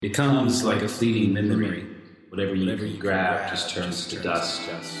It comes like a fleeting memory. Whatever you grab just turns to dust.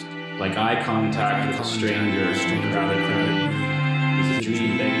 Like eye contact with a stranger in a crowded room. Is a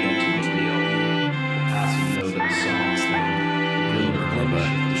dream begging to be real. The passing note of a song slang. The glimmer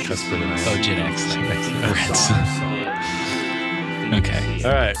of That's pretty nice. Oh, Gen X. Okay.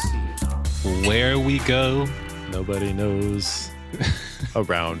 All right. Where we go Nobody knows.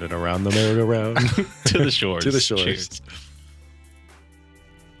 Around and around the merry-go-round. to the shores. To the shores. Cheers.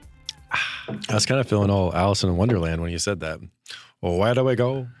 I was kind of feeling all Alice in Wonderland when you said that. Well, where do I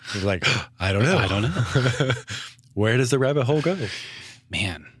go? He's like, I don't know. I don't know. Where does the rabbit hole go?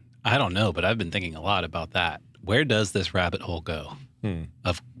 Man, I don't know, but I've been thinking a lot about that. Where does this rabbit hole go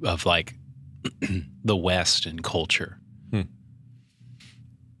of like the West and culture?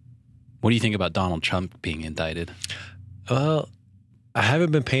 What do you think about Donald Trump being indicted? Well, I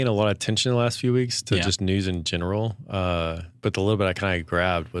haven't been paying a lot of attention the last few weeks to just news in general. But the little bit I kind of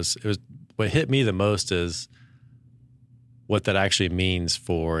grabbed was what hit me the most is what that actually means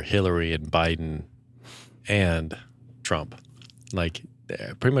for Hillary and Biden and Trump. Like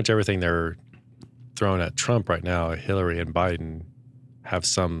pretty much everything they're throwing at Trump right now, Hillary and Biden have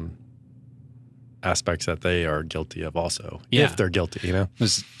some aspects that they are guilty of also, if they're guilty, you know? It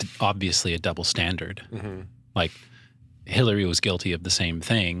was obviously a double standard. Mm-hmm. Like Hillary was guilty of the same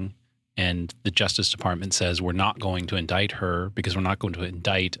thing, and the Justice Department says we're not going to indict her because we're not going to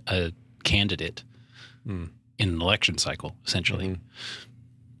indict a candidate in an election cycle, essentially. Mm-hmm.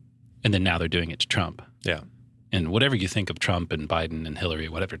 And then now they're doing it to Trump. Yeah. And whatever you think of Trump and Biden and Hillary,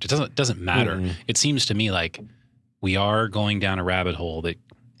 whatever, it doesn't matter. Mm-hmm. It seems to me like we are going down a rabbit hole that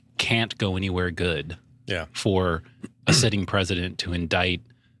can't go anywhere good for a sitting president to indict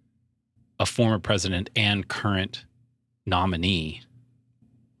a former president and current nominee.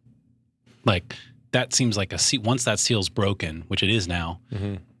 Like that seems like once that seal's broken, which it is now,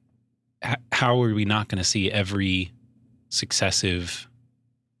 how are we not going to see every successive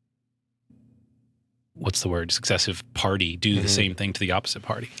party do the same thing to the opposite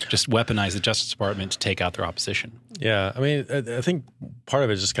party? Just weaponize the Justice Department to take out their opposition. Yeah. I mean, I think part of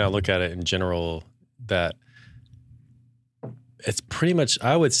it is just kind of look at it in general that it's pretty much,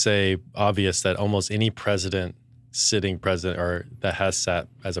 I would say, obvious that almost any sitting president or that has sat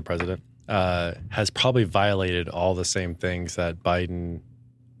as a president has probably violated all the same things that Biden,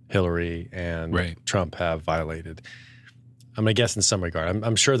 Hillary, and Trump have violated. I'm going to guess in some regard.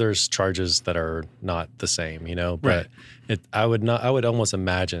 I'm sure there's charges that are not the same, you know, but I would almost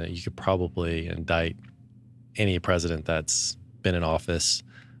imagine that you could probably indict any president that's been in office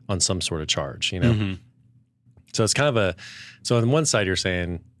on some sort of charge, you know? Mm-hmm. So it's kind of so on one side you're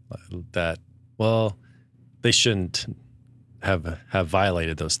saying that, well, they shouldn't have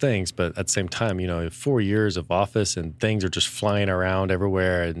violated those things, but at the same time, you know, 4 years of office and things are just flying around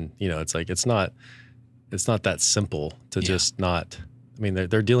everywhere, and you know, it's like it's not that simple to just not. I mean,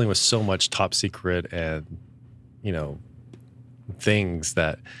 they're dealing with so much top secret and you know things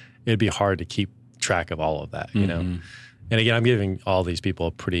that it'd be hard to keep track of all of that, you know. And again, I'm giving all these people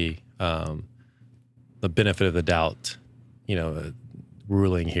a pretty the benefit of the doubt, you know,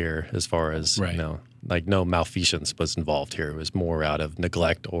 ruling here as far as you know. Like no malfeasance was involved here. It was more out of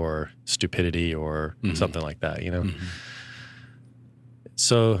neglect or stupidity or something like that, you know?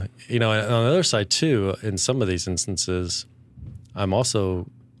 So, you know, on the other side too, in some of these instances, I'm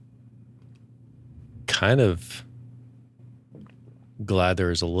also kind of glad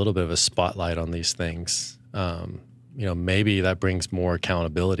there's a little bit of a spotlight on these things. You know, maybe that brings more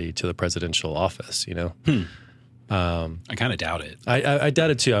accountability to the presidential office, you know? I kind of doubt it. I doubt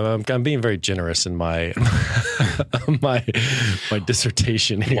it too. I'm being very generous in my my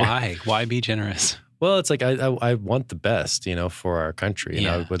dissertation here. Why be generous? Well, it's like I want the best, you know, for our country, and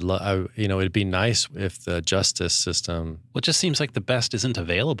I would you know, it'd be nice if the justice system. Well, it just seems like the best isn't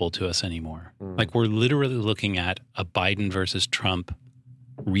available to us anymore. Like we're literally looking at a Biden versus Trump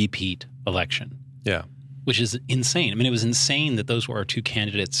repeat election. Yeah, which is insane. I mean, it was insane that those were our two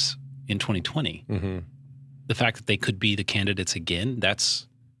candidates in 2020. The fact that they could be the candidates again, that's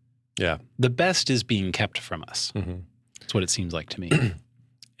the best is being kept from us. That's what it seems like to me.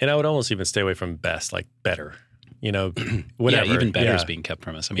 And I would almost even stay away from best, like better, you know, whatever. Yeah, even better is being kept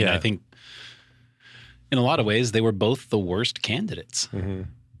from us. I mean, I think in a lot of ways they were both the worst candidates.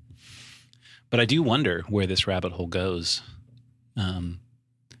 But I do wonder where this rabbit hole goes.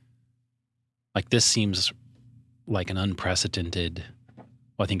 Like this seems like an unprecedented.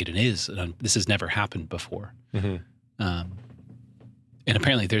 Well, I think it is. This has never happened before. And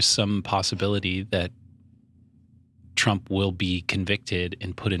apparently there's some possibility that Trump will be convicted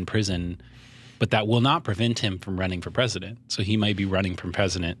and put in prison But that will not prevent him from running for president. So he might be running for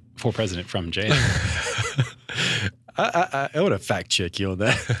president from jail. I want to fact check you on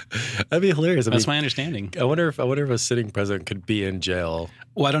that. That'd be hilarious. That's my understanding. I wonder if a sitting president could be in jail.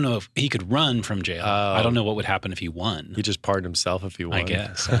 Well, I don't know if he could run from jail. I don't know what would happen if he won. He just pardoned himself if he won. I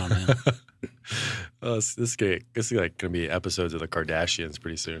guess. I don't know. This is like going to be episodes of the Kardashians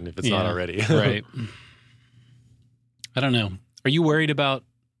pretty soon, if it's not already. Right. I don't know. Are you worried about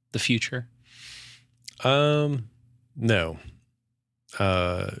the future? No.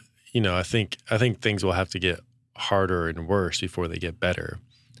 I think things will have to get harder and worse before they get better.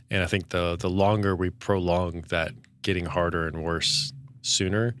 And I think the longer we prolong that getting harder and worse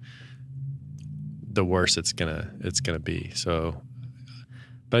sooner, the worse it's gonna be. So,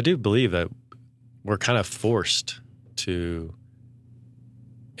 but I do believe that we're kind of forced into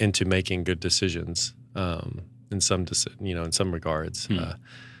making good decisions in some regards.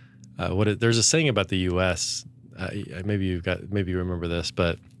 There's a saying about the U.S. Maybe you remember this,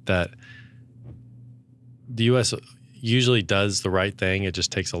 but that the U.S. usually does the right thing. It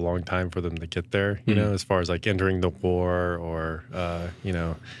just takes a long time for them to get there. You know, as far as like entering the war, or we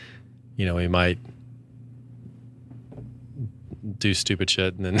might do stupid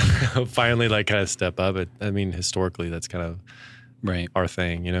shit and then finally like kind of step up. Historically, that's kind of our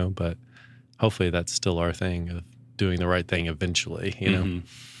thing. But hopefully that's still our thing of doing the right thing eventually. You know.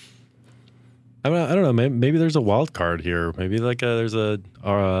 I don't know. Maybe there's a wild card here. Maybe there's a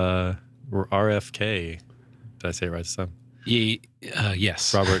RFK. Did I say it right this time?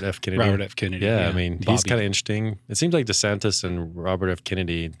 Yes. Robert F. Kennedy. Robert F. Kennedy. Yeah, he's kind of interesting. It seems like DeSantis and Robert F.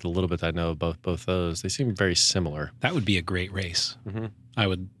 Kennedy, the little bit I know about both those, they seem very similar. That would be a great race. Mm-hmm. I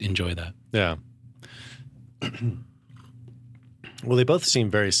would enjoy that. Yeah. Well, they both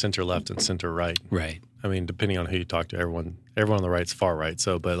seem very center left and center right. Right. Depending on who you talk to, everyone on the right's far right.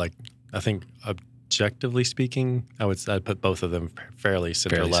 So, but I think objectively speaking, I'd put both of them fairly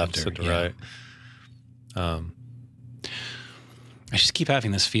center left, center right. I just keep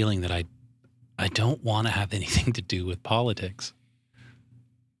having this feeling that I don't want to have anything to do with politics.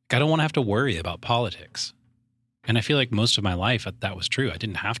 I don't want to have to worry about politics. And I feel like most of my life that was true. I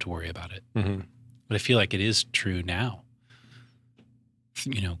didn't have to worry about it. Mm-hmm. But I feel like it is true now.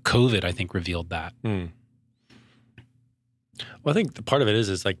 COVID, I think, revealed that. Mm. Well, I think the part of it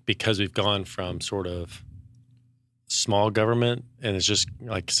is like because we've gone from sort of small government, and it's just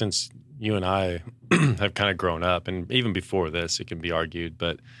like since you and I have kind of grown up, and even before this, it can be argued,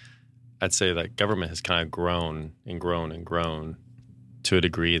 but I'd say that government has kind of grown and grown and grown to a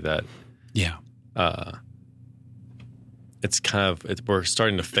degree that we're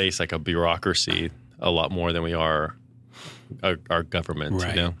starting to face like a bureaucracy a lot more than we are our government.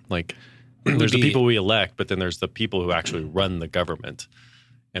 Right. Like there's the people we elect, but then there's the people who actually run the government,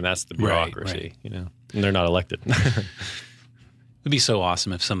 and that's the bureaucracy. Right. And they're not elected. It'd be so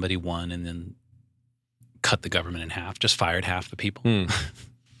awesome if somebody won and then cut the government in half, just fired half the people.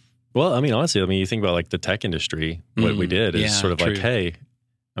 Well, honestly, you think about like the tech industry, what we did is sort of true. Like, hey,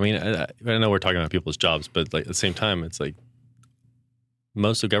 I know we're talking about people's jobs, but like at the same time, it's like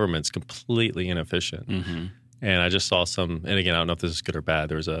most of government's completely inefficient. Mm-hmm. And I just saw and again, I don't know if this is good or bad.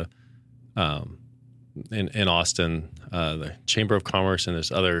 There was a, in Austin, the Chamber of Commerce and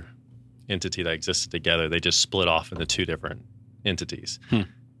this other entity that existed together, they just split off into two different entities. And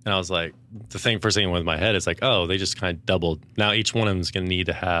I was like, first thing that went in my head is like, oh, they just kind of doubled. Now each one of them is going to need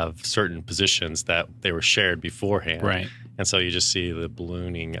to have certain positions that they were shared beforehand. Right. And so you just see the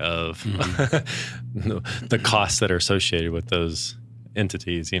ballooning of the costs that are associated with those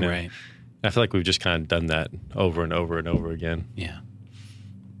entities, Right. I feel like we've just kind of done that over and over and over again. Yeah.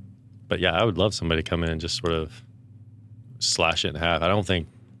 But yeah, I would love somebody to come in and just sort of slash it in half. I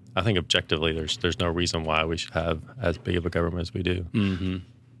think objectively there's no reason why we should have as big of a government as we do. Mm-hmm.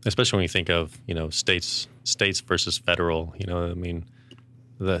 Especially when you think of, states versus federal,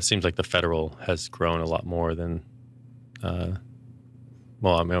 that seems like the federal has grown a lot more than, I'm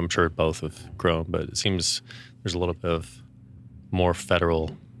sure both have grown, but it seems there's a little bit of more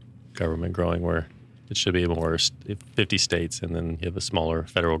federal government growing where it should be more 50 states and then you have a smaller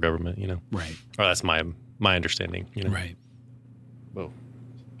federal government, Right. Or that's my understanding, Right. Whoa.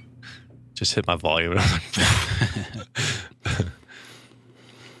 Just hit my volume.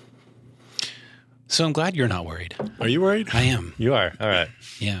 So I'm glad you're not worried. Are you worried? I am. You are? All right.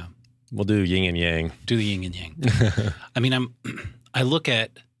 Yeah. We'll do yin and yang. Do the yin and yang. I look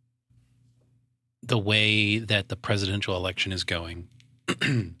at the way that the presidential election is going.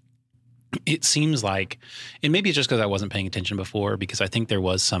 It seems like, and maybe it's just because I wasn't paying attention before, because I think there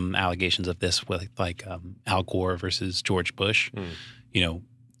was some allegations of this with like Al Gore versus George Bush.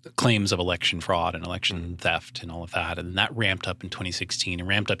 claims of election fraud and election theft and all of that. And that ramped up in 2016 and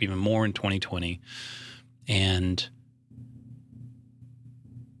ramped up even more in 2020. And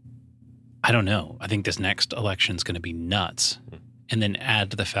I don't know. I think this next election is going to be nuts. And then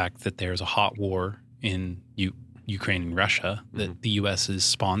add to the fact that there's a hot war in Ukraine and Russia that the U.S. is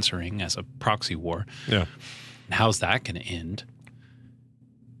sponsoring as a proxy war. Yeah. And how's that going to end?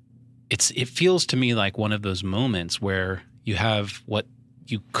 It feels to me like one of those moments where you have what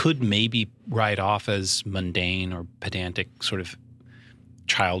you could maybe write off as mundane or pedantic sort of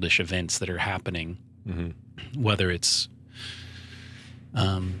childish events that are happening, whether it's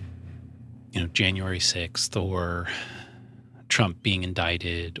January 6th or Trump being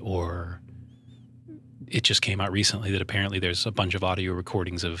indicted, or it just came out recently that apparently there's a bunch of audio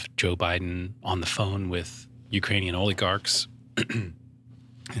recordings of Joe Biden on the phone with Ukrainian oligarchs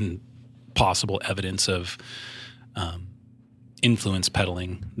and possible evidence of influence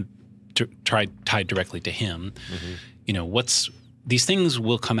peddling tied directly to him. These things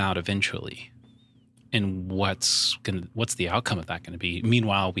will come out eventually. And what's the outcome of that going to be?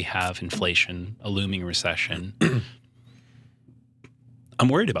 Meanwhile, we have inflation, a looming recession. I'm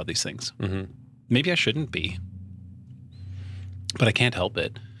worried about these things. Maybe I shouldn't be, but I can't help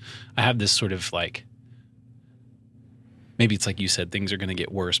it. I have this sort of like, maybe it's like you said, things are going to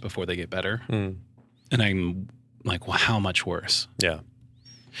get worse before they get better. And I'm like, well, how much worse? Yeah.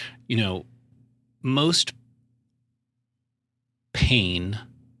 Most pain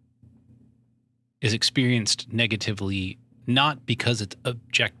is experienced negatively, not because it's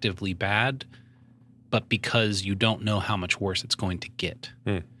objectively bad, but because you don't know how much worse it's going to get.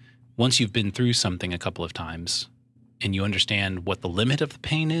 Once you've been through something a couple of times and you understand what the limit of the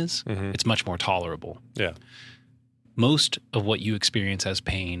pain is, it's much more tolerable. Yeah. Most of what you experience as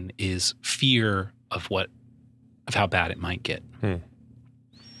pain is fear of how bad it might get. The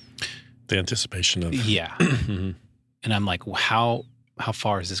anticipation of. Yeah. And I'm like, well, how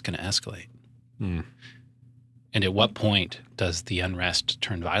far is this going to escalate? And at what point does the unrest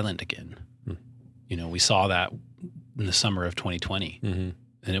turn violent again? We saw that in the summer of 2020, and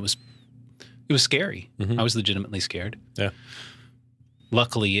it was scary. I was legitimately scared. Yeah.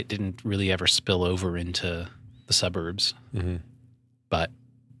 Luckily, it didn't really ever spill over into the suburbs. But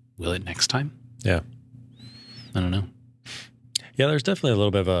will it next time? Yeah. I don't know. Yeah, there's definitely a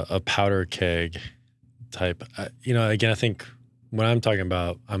little bit of a powder keg type. Again, I think what I'm talking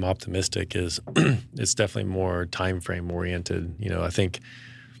about, I'm optimistic, is it's definitely more time frame oriented. I think,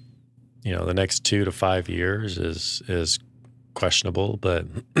 the next 2 to 5 years is questionable, but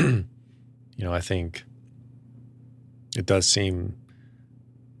I think it does seem.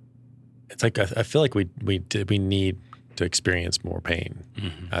 It's like I feel like we need to experience more pain,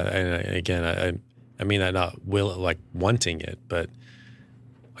 and again, I mean that not wanting it, but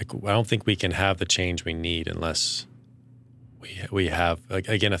I don't think we can have the change we need unless we have,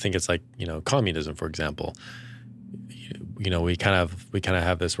 again, I think it's like, communism, for example. We kind of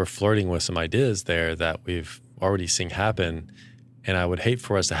have this, we're flirting with some ideas there that we've already seen happen. And I would hate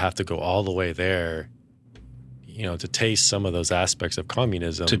for us to have to go all the way there, to taste some of those aspects of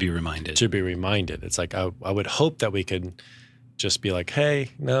communism. To be reminded. It's like, I would hope that we could just be like,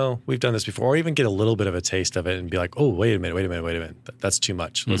 hey, no, we've done this before, or even get a little bit of a taste of it and be like, oh, wait a minute. That's too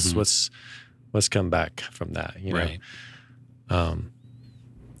much. Let's come back from that, Right.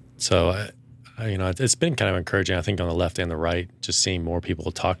 So it's been kind of encouraging, I think, on the left and the right, just seeing more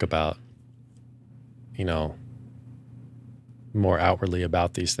people talk about, more outwardly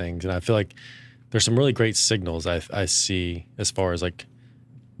about these things. And I feel like there's some really great signals I see as far as like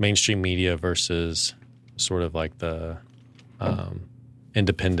mainstream media versus sort of like the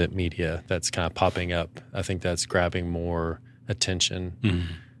independent media that's kind of popping up. I think that's grabbing more attention,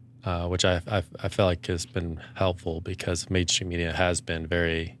 which I feel like has been helpful because mainstream media has been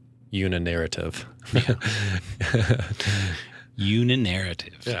very uninarrative.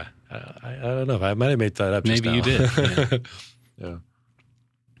 Uninarrative. Yeah. I don't know. I might have made that up. Maybe you did. Yeah.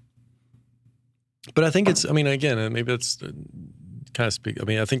 But I think it's, again, maybe that's kind of speak.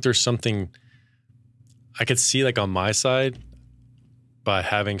 I think there's something I could see like on my side by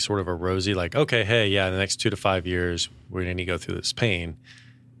having sort of a rosy, like, okay, hey, yeah, in the next 2 to 5 years, we're going to go through this pain.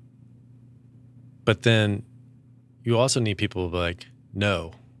 But then you also need people to be like,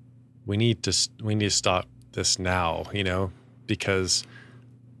 no, we need to stop this now, because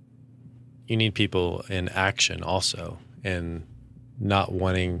you need people in action also, and not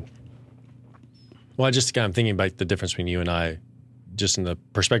wanting. Well, I'm thinking about the difference between you and I, just in the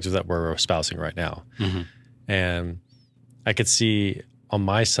perspective that we're espousing right now. And I could see on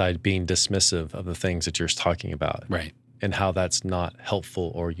my side being dismissive of the things that you're talking about. Right. and how that's not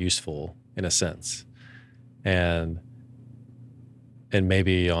helpful or useful in a sense. And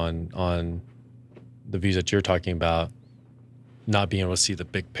maybe on the views that you're talking about, not being able to see the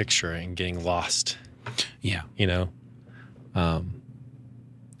big picture and getting lost. Yeah. You know,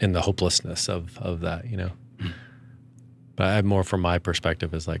 in the hopelessness of that, you know. Mm. But I have more from my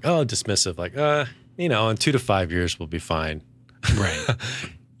perspective is like, oh, dismissive, like, you know, in 2 to 5 years we'll be fine. Right.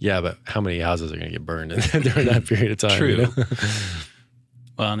 Yeah, but how many houses are going to get burned during that period of time? True. You know?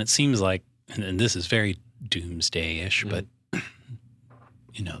 Well, and it seems like, and this is very doomsday-ish, but,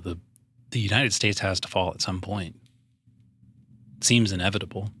 you know, the United States has to fall at some point. It seems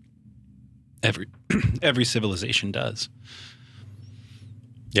inevitable. Every civilization does.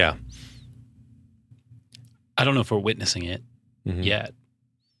 Yeah. I don't know if we're witnessing it yet.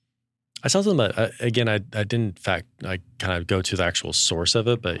 I saw something, but again, I didn't kind of go to the actual source of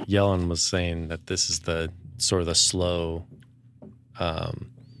it, but Yellen was saying that this is the sort of the slow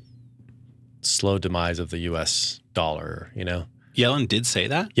demise of the U.S. dollar, you know? Yellen did say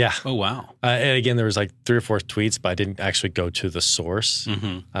that? Yeah. Oh, wow. And again, there was like 3 or 4 tweets, but I didn't actually go to the source.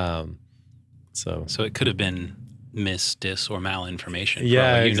 Mm-hmm. So it could have been dis, or malinformation.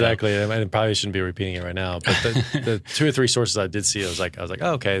 Yeah, exactly. Know. I probably shouldn't be repeating it right now, but the 2 or 3 sources I did see, I was like,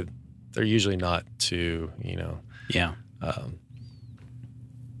 oh, okay, they're usually not too, you know. Yeah. I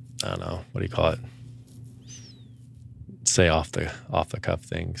don't know, what do you call it? Say off the cuff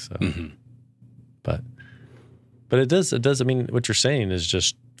things. So. But it does. I mean, what you're saying is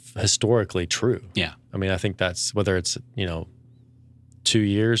just historically true. Yeah. I mean, I think that's whether it's, you know, 2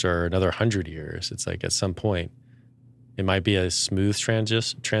 years or another 100 years. It's like at some point, it might be a smooth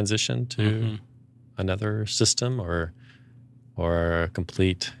transition to another system or a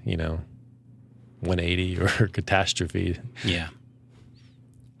complete, you know, 180 or catastrophe. Yeah.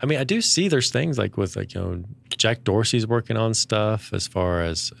 I mean, I do see there's things like with like, you know, Jack Dorsey's working on stuff as far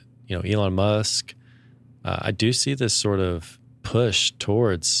as, you know, Elon Musk. I do see this sort of push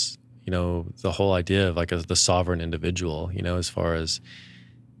towards, you know, the whole idea of like the sovereign individual, you know, as far as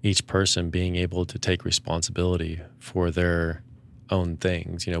each person being able to take responsibility for their own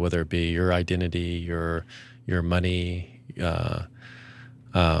things, you know, whether it be your identity, your money, because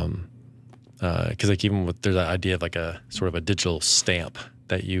like even with there's that idea of like a sort of a digital stamp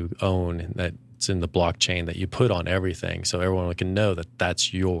that you own that's in the blockchain that you put on everything, so everyone can know that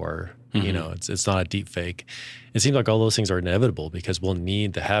that's your. You know, it's not a deep fake. It seems like all those things are inevitable because we'll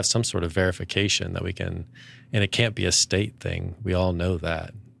need to have some sort of verification that we can, and it can't be a state thing. We all know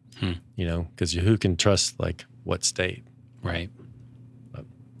that, you know, because who can trust like what state? Right. But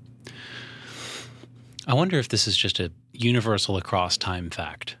I wonder if this is just a universal across time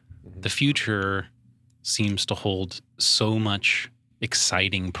fact. The future seems to hold so much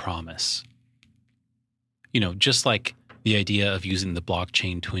exciting promise. You know, just like the idea of using the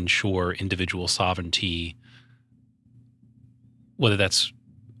blockchain to ensure individual sovereignty, whether that's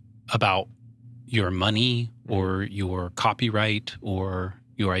about your money or your copyright or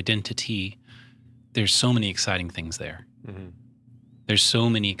your identity, there's so many exciting things there. There's so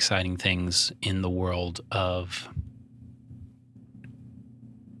many exciting things in the world of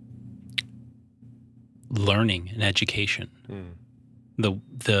learning and education.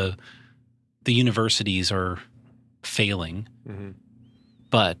 The universities are failing,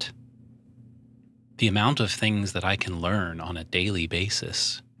 but the amount of things that I can learn on a daily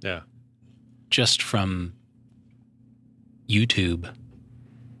basis, just from YouTube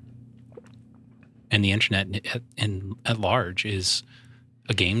and the internet at large, is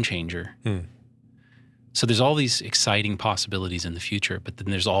a game changer. So there's all these exciting possibilities in the future, but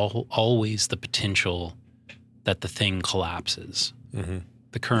then there's always the potential that the thing collapses.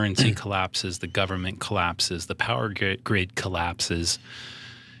 The currency collapses, the government collapses, the power grid collapses.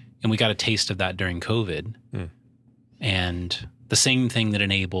 And we got a taste of that during COVID. And the same thing that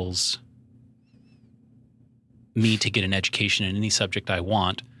enables me to get an education in any subject I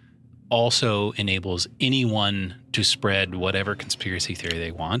want also enables anyone to spread whatever conspiracy theory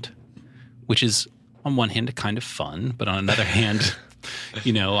they want, which is on one hand kind of fun, but on another hand,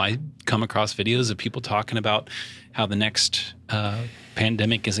 you know, I come across videos of people talking about how the next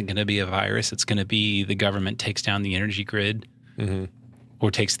pandemic isn't going to be a virus. It's going to be the government takes down the energy grid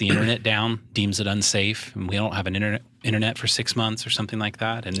or takes the internet down, deems it unsafe, and we don't have an internet for 6 months or something like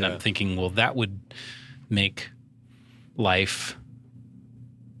that. And I'm thinking, well, that would make life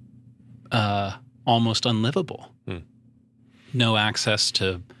almost unlivable. No access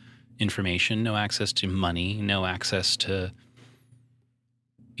to information, no access to money, no access to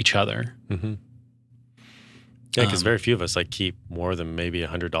each other. Yeah, because very few of us like keep more than maybe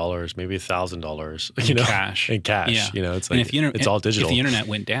 $100, maybe $1,000, in cash. Yeah. It's like it's all digital. If the internet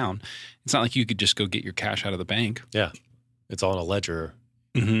went down, it's not like you could just go get your cash out of the bank. Yeah, it's all in a ledger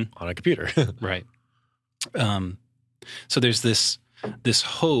on a computer. Right. So there's this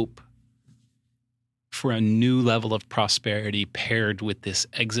hope for a new level of prosperity paired with this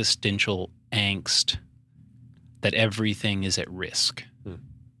existential angst that everything is at risk.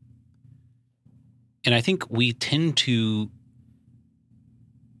 And I think we tend to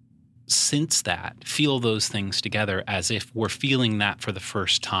sense that, feel those things together as if we're feeling that for the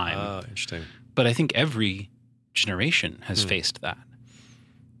first time. Oh, interesting. But I think every generation has faced that.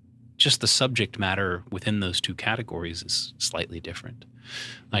 Just the subject matter within those two categories is slightly different.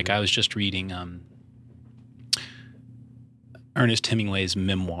 Like I was just reading Ernest Hemingway's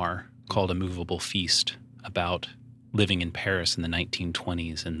memoir called A Movable Feast about living in Paris in the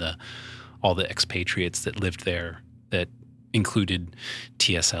 1920s and all the expatriates that lived there that included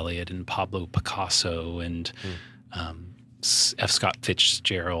T.S. Eliot and Pablo Picasso and F. Scott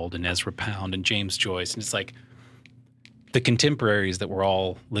Fitzgerald and Ezra Pound and James Joyce. And it's like the contemporaries that were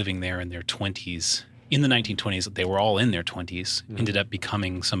all living there in their 20s, in the 1920s, they were all in their 20s, ended up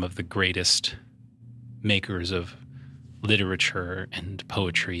becoming some of the greatest makers of literature and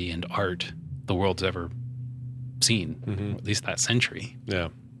poetry and art the world's ever seen, or at least that century. Yeah.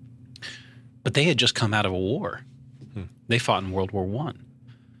 But they had just come out of a war. They fought in World War I,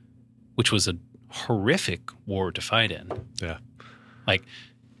 which was a horrific war to fight in. Yeah. Like,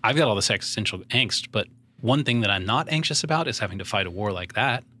 I've got all this existential angst, but one thing that I'm not anxious about is having to fight a war like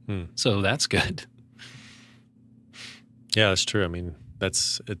that. So that's good. Yeah, that's true. I mean,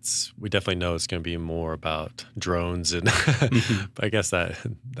 we definitely know it's going to be more about drones and but I guess that's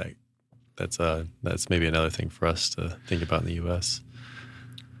maybe another thing for us to think about in the U.S.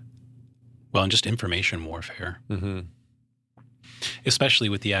 Well, and just information warfare, especially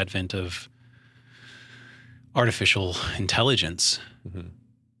with the advent of artificial intelligence,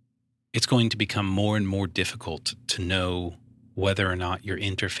 it's going to become more and more difficult to know whether or not you're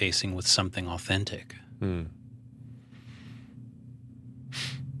interfacing with something authentic.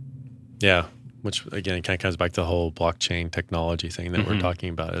 Yeah, which again kind of comes back to the whole blockchain technology thing that we're talking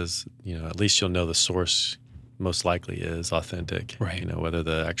about is, at least you'll know the source most likely is authentic. Right. Whether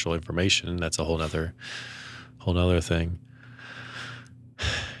the actual information, that's a whole nother thing.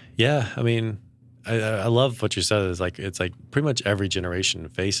 Yeah, I mean, I love what you said. It's like pretty much every generation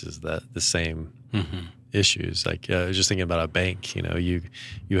faces the same issues. Like I was just thinking about a bank. You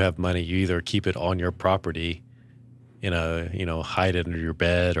have money. You either keep it on your property, hide it under your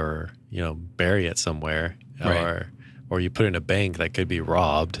bed, or bury it somewhere, right. or you put it in a bank that could be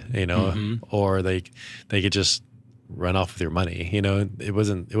robbed. Or they could just run off with your money. It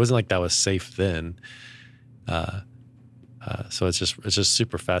wasn't like that was safe then. So it's just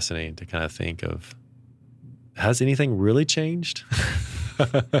super fascinating to kind of think of, has anything really changed?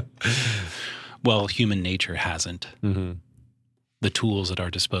 Well, human nature hasn't. The tools at our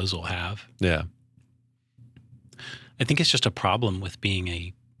disposal have. Yeah. I think it's just a problem with being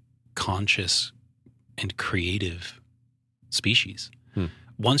a conscious and creative species.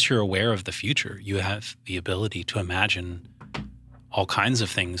 Once you're aware of the future, you have the ability to imagine all kinds of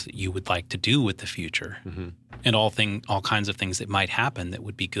things that you would like to do with the future, and all kinds of things that might happen that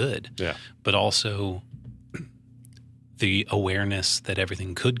would be good. Yeah. But also the awareness that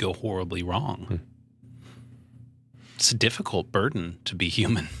everything could go horribly wrong. It's a difficult burden to be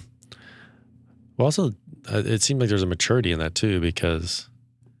human. Well, also, it seems like there's a maturity in that too, because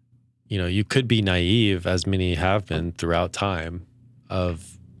you could be naive, as many have been throughout time,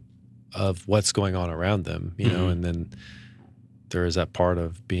 of what's going on around them. And then there is that part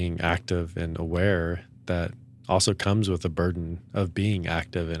of being active and aware that also comes with a burden of being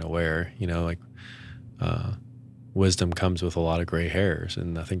active and aware. Wisdom comes with a lot of gray hairs,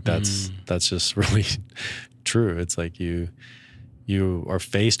 and I think that's just really true. It's like you are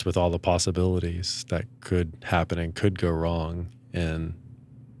faced with all the possibilities that could happen and could go wrong,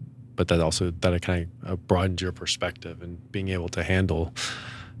 but that kind of broadens your perspective and being able to handle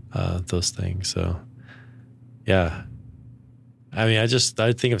those things. So, yeah. I mean,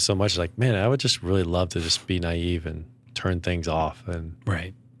 I think of so much like, man, I would just really love to just be naive and turn things off. And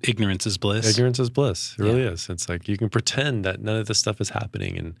right. Ignorance is bliss. Ignorance is bliss. It really is. It's like you can pretend that none of this stuff is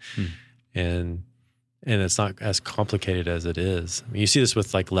happening, and it's not as complicated as it is. I mean, you see this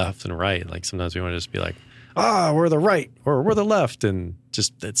with like left and right. Like sometimes we want to just be like, we're the right or we're the left, and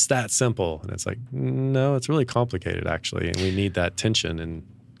just it's that simple. And it's like, no, it's really complicated actually, and we need that tension and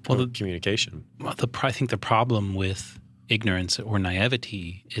communication. Well, I think the problem with ignorance or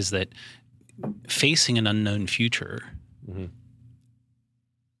naivety is that facing an unknown future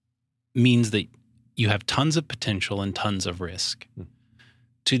means that you have tons of potential and tons of risk.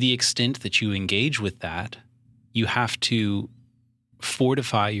 To the extent that you engage with that, you have to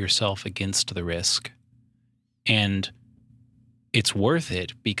fortify yourself against the risk. And it's worth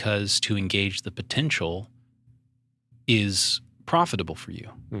it because to engage the potential is profitable for you.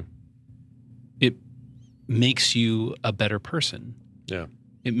 It makes you a better person. Yeah.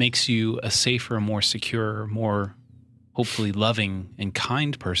 It makes you a safer, more secure, more hopefully loving and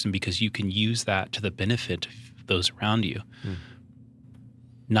kind person because you can use that to the benefit of those around you.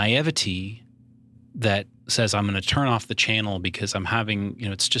 Naivety that says, I'm going to turn off the channel because I'm having,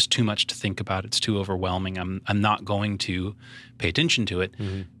 it's just too much to think about. It's too overwhelming. I'm not going to pay attention to it,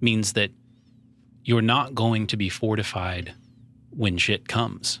 means that you're not going to be fortified when shit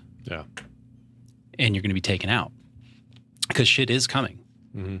comes. Yeah. And you're going to be taken out because shit is coming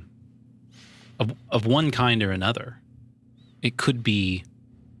of one kind or another. It could be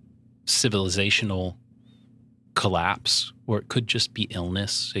civilizational collapse, or it could just be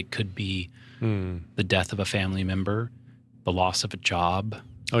illness. It could be the death of a family member, the loss of a job.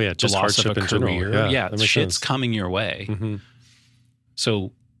 Oh yeah, just the loss hardship of a career. in general. Yeah, shit's sense. coming your way.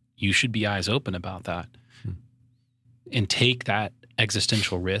 So you should be eyes open about that and take that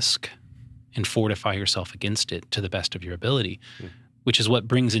existential risk and fortify yourself against it to the best of your ability, which is what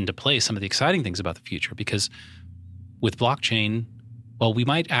brings into play some of the exciting things about the future. Because with blockchain, well, we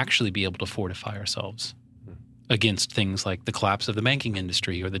might actually be able to fortify ourselves against things like the collapse of the banking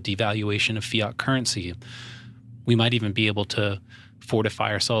industry or the devaluation of fiat currency. We might even be able to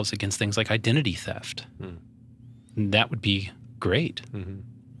fortify ourselves against things like identity theft. And that would be great.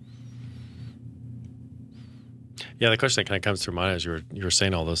 Yeah, the question that kind of comes through mind as you were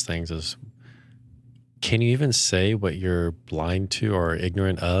saying all those things is, can you even say what you're blind to or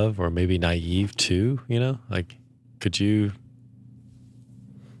ignorant of or maybe naive to, Like, could you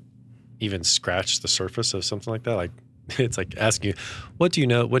even scratch the surface of something like that? Like, it's like asking you, what do you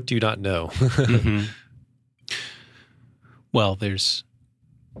know? What do you not know? Well,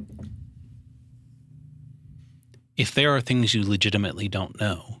 if there are things you legitimately don't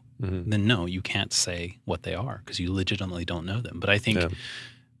know, then no, you can't say what they are because you legitimately don't know them. But I think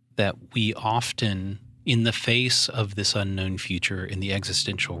that we often, in the face of this unknown future and the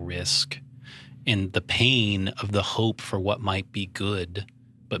existential risk and the pain of the hope for what might be good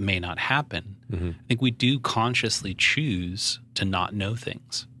but may not happen, I think we do consciously choose to not know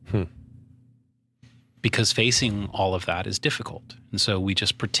things. Because facing all of that is difficult. And so we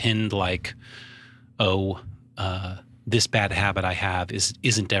just pretend like, this bad habit I have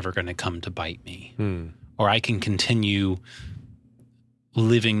isn't ever going to come to bite me. Or I can continue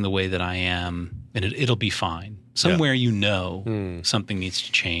living the way that I am and it'll be fine. Somewhere something needs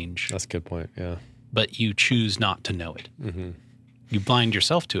to change. That's a good point, yeah. But you choose not to know it. You blind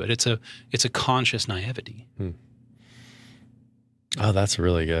yourself to it. It's a conscious naivety. Oh, that's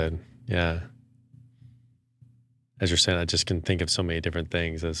really good. Yeah. As you're saying, I just can think of so many different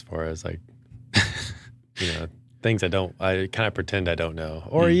things as far as like, things I kind of pretend I don't know,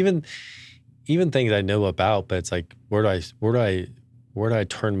 or even things I know about, but it's like, where do I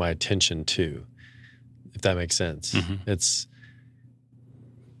turn my attention to, if that makes sense? It's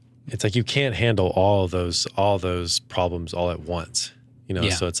like you can't handle all those problems all at once,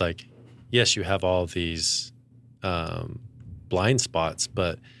 So it's like, yes, you have all these blind spots,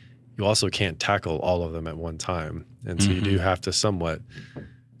 but you also can't tackle all of them at one time, and so you do have to somewhat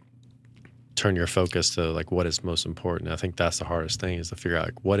turn your focus to like what is most important. I think that's the hardest thing, is to figure out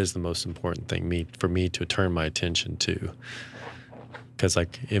like what is the most important thing for me to turn my attention to. Because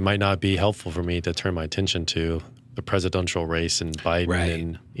like it might not be helpful for me to turn my attention to the presidential race and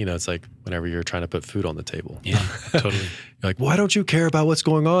Biden, and it's like whenever you're trying to put food on the table. Yeah, totally. You're like, why don't you care about what's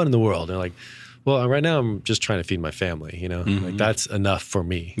going on in the world? And like, well, right now I'm just trying to feed my family. Like that's enough for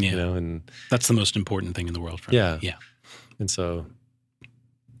me. And that's the most important thing in the world for me. Yeah. And so,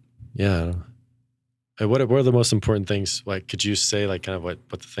 yeah. What are the most important things? Like, could you say like kind of what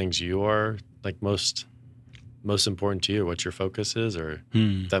the things you are like most important to you, what your focus is, or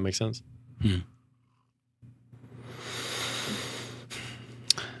if that makes sense?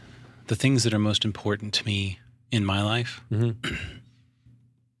 The things that are most important to me in my life.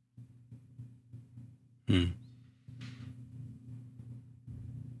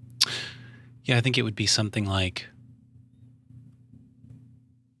 Yeah, I think it would be something like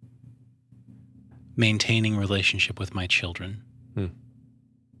maintaining relationship with my children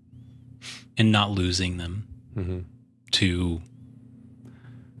and not losing them to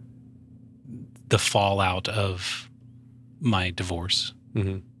the fallout of my divorce.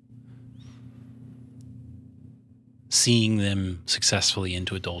 seeing them successfully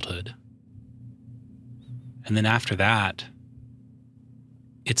into adulthood. And then after that,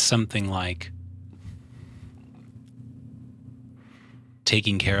 it's something like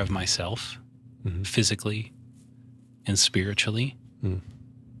taking care of myself physically and spiritually. And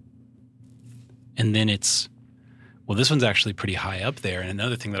then it's, well, this one's actually pretty high up there. And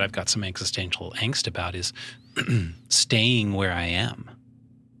another thing that I've got some existential angst about is staying where I am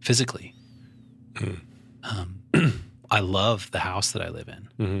physically. I love the house that I live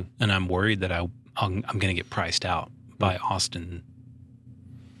in, and I'm worried that I'm going to get priced out by Austin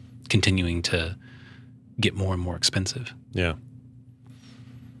continuing to get more and more expensive. Yeah.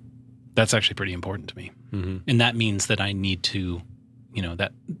 That's actually pretty important to me. And that means that I need to,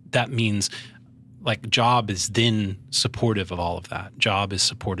 that means like job is then supportive of all of that. Job is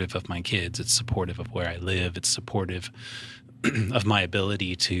supportive of my kids. It's supportive of where I live. It's supportive of my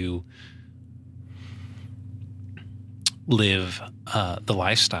ability to live the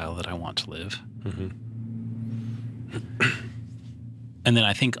lifestyle that I want to live. And then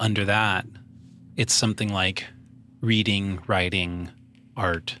I think under that, it's something like reading, writing,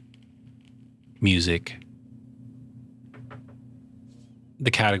 art, music.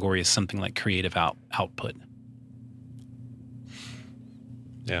 The category is something like creative output.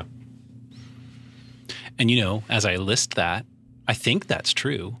 Yeah. And, as I list that, I think that's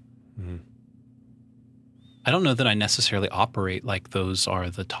true. I don't know that I necessarily operate like those are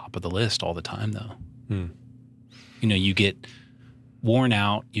the top of the list all the time, though. You get worn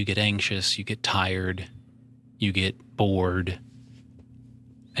out, you get anxious, you get tired, you get bored,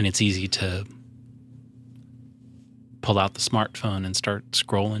 and it's easy to pull out the smartphone and start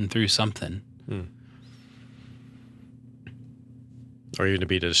scrolling through something. Or even to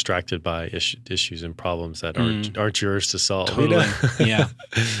be distracted by issues and problems that aren't yours to solve. Totally. Yeah.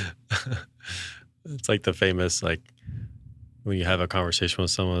 It's like the famous, like, when you have a conversation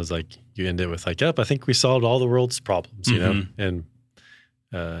with someone, it's like you end it with like, yep, I think we solved all the world's problems, you know? And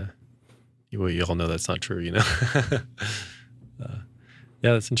you all know that's not true, yeah,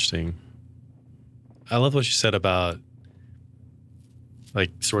 that's interesting. I love what you said about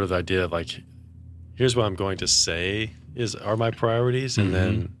like sort of the idea of like, here's what I'm going to say are my priorities. And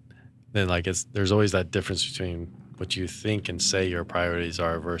then like there's always that difference between what you think and say your priorities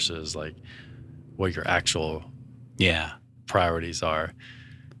are versus like what your actual priorities are.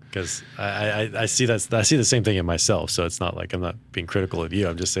 Because I see the same thing in myself. So it's not like I'm not being critical of you.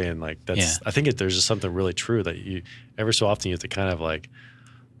 I'm just saying like I think there's just something really true that you ever so often you have to kind of like,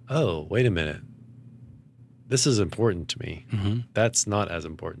 oh, wait a minute. This is important to me. That's not as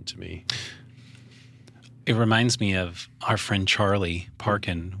important to me. It reminds me of our friend Charlie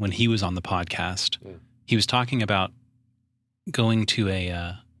Parkin when he was on the podcast. He was talking about going to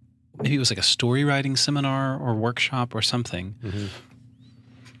maybe it was like a story writing seminar or workshop or something.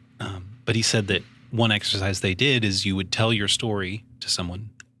 But he said that one exercise they did is you would tell your story to someone.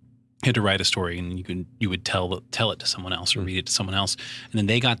 You had to write a story and you would tell it to someone else or read it to someone else. And then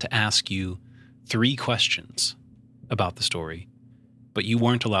they got to ask you 3 questions about the story, but you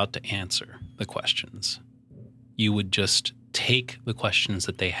weren't allowed to answer the questions. You would just take the questions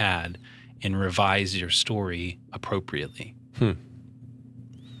that they had and revise your story appropriately. And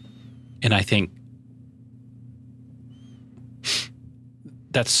I think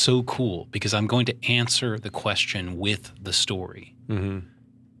that's so cool because I'm going to answer the question with the story.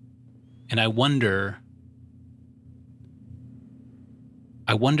 And I wonder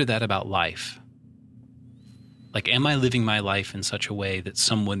that about life. Like, am I living my life in such a way that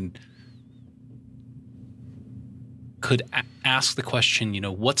someone could ask the question,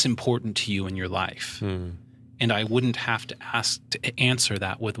 what's important to you in your life? And I wouldn't have to answer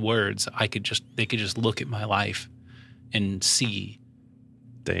that with words. They could just look at my life and see.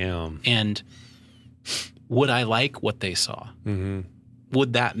 Damn. And would I like what they saw?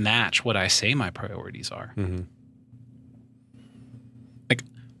 Would that match what I say my priorities are? Like,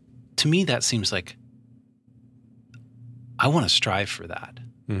 to me, that seems like I want to strive for that.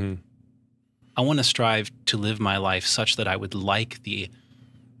 I want to strive to live my life such that I would like the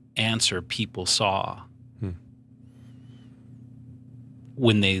answer people saw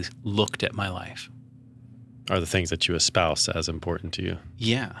when they looked at my life. Are the things that you espouse as important to you?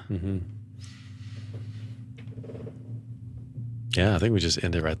 Yeah. Yeah, I think we just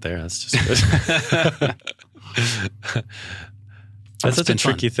end it right there. That's just good. That's such a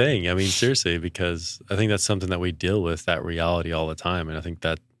tricky thing. I mean, seriously, because I think that's something that we deal with, that reality all the time. And I think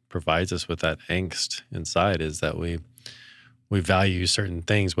that provides us with that angst inside, is that we value certain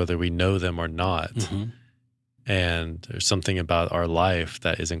things, whether we know them or not. And there's something about our life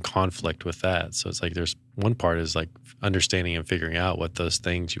that is in conflict with that. So it's like there's one part is like understanding and figuring out what those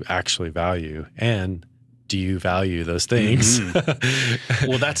things you actually value, and do you value those things? Mm-hmm.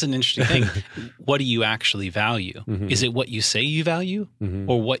 Well, that's an interesting thing. What do you actually value? Mm-hmm. Is it what you say you value,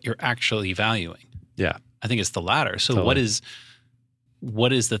 or what you're actually valuing? Yeah. I think it's the latter. So totally.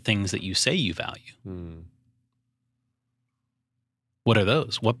 What is the things that you say you value? Mm. What are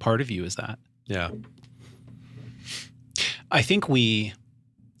those? What part of you is that? Yeah. I think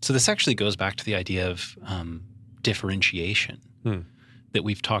so this actually goes back to the idea of differentiation that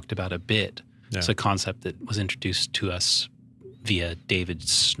we've talked about a bit. Yeah. It's a concept that was introduced to us via David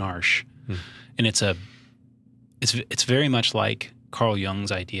Schnarch. And it's very much like Carl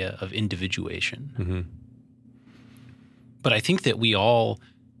Jung's idea of individuation. Mm-hmm. But I think that we all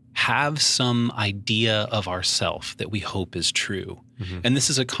have some idea of ourself that we hope is true. Mm-hmm. And this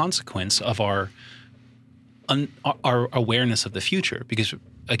is a consequence of our awareness of the future, because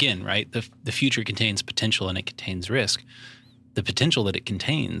again, right, the future contains potential and it contains risk. The potential that it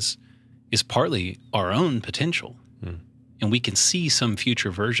contains is partly our own potential, and we can see some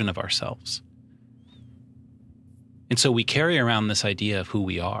future version of ourselves. And so we carry around this idea of who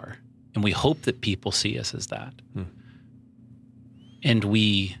we are, and we hope that people see us as that. And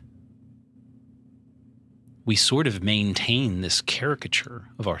we sort of maintain this caricature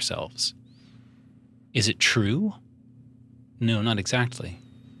of ourselves. Is it true? No, not exactly.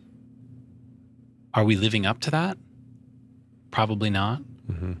 Are we living up to that? Probably not.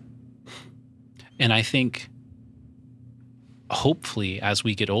 Mm-hmm. And I think hopefully as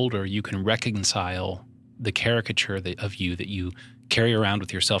we get older, you can reconcile the caricature of you that you carry around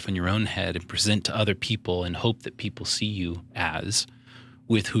with yourself in your own head and present to other people and hope that people see you as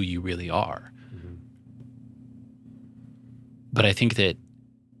with who you really are. Mm-hmm. But I think that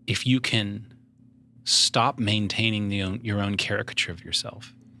if you can stop maintaining your own caricature of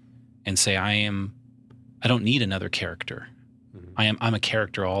yourself and say, I don't need another character. Mm-hmm. I'm a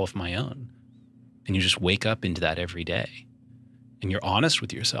character all of my own. And you just wake up into that every day. And you're honest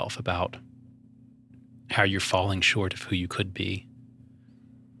with yourself about how you're falling short of who you could be,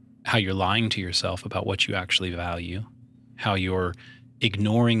 how you're lying to yourself about what you actually value, how you're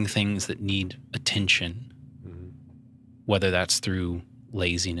ignoring things that need attention, whether that's through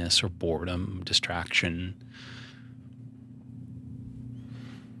laziness or boredom, distraction.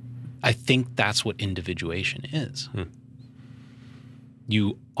 I think that's what individuation is.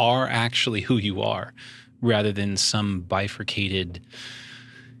 You are actually who you are, rather than some bifurcated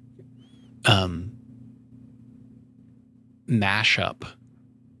mashup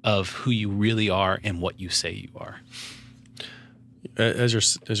of who you really are and what you say you are. As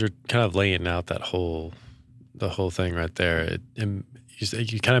you're kind of laying out the whole thing right there,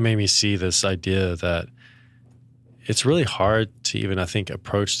 you kind of made me see this idea that it's really hard to even, I think,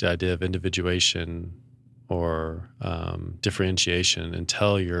 approach the idea of individuation or differentiation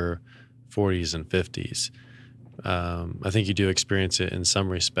until your 40s and 50s. I think you do experience it in some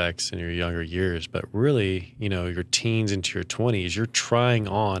respects in your younger years, but really, your teens into your 20s, you're trying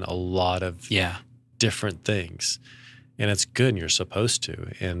on a lot of different things. And it's good, and you're supposed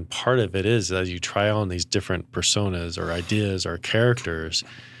to. And part of it is, as you try on these different personas or ideas or characters,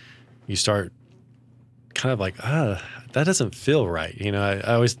 you start kind of like, that doesn't feel right.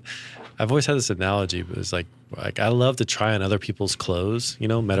 I've always had this analogy, but it's like I love to try on other people's clothes,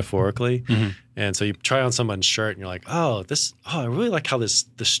 metaphorically. Mm-hmm. And so you try on someone's shirt and you're like, I really like how this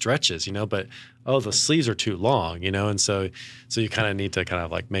stretches, but the sleeves are too long, and so you kind of need to kind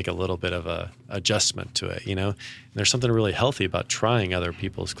of like make a little bit of a adjustment to it, And there's something really healthy about trying other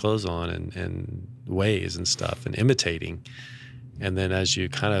people's clothes on and ways and stuff and imitating. And then as you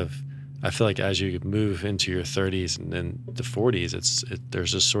I feel like as you move into your 30s and then the 40s,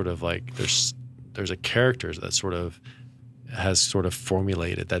 there's just sort of like there's a character that sort of has sort of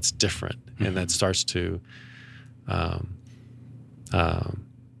formulated that's different, and that starts to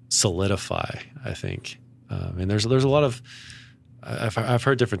solidify, I think. And there's a lot of I've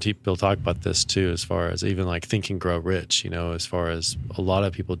heard different people talk about this too, as far as even like Think and Grow Rich. As far as a lot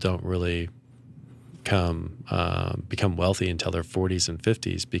of people don't really become wealthy until their 40s and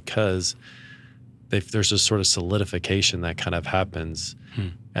 50s because there's this sort of solidification that kind of happens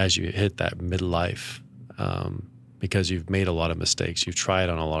as you hit that midlife, because you've made a lot of mistakes. You've tried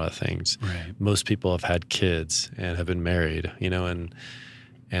on a lot of things. Right. Most people have had kids and have been married,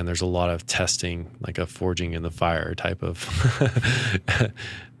 and there's a lot of testing, like a forging in the fire type of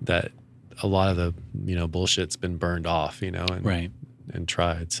that a lot of the, bullshit's been burned off, and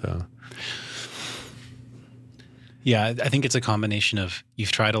tried. So. Yeah, I think it's a combination of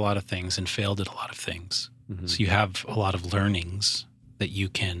you've tried a lot of things and failed at a lot of things. Mm-hmm. So you have a lot of learnings that you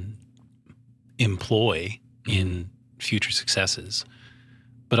can employ in future successes.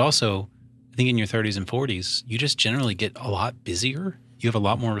 But also, I think in your 30s and 40s, you just generally get a lot busier. You have a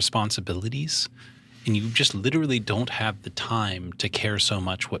lot more responsibilities, and you just literally don't have the time to care so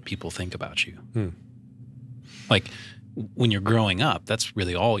much what people think about you. Like when you're growing up, that's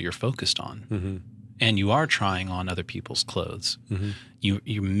really all you're focused on. Mm-hmm. And you are trying on other people's clothes. Mm-hmm.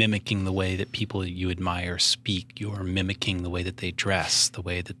 You're mimicking the way that people you admire speak. You're mimicking the way that they dress, the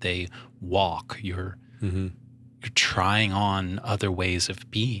way that they walk. You're trying on other ways of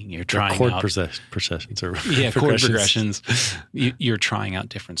being. You're trying chord out processions or chord progressions. You're trying out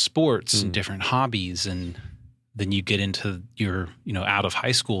different sports and different hobbies, and then you get into your out of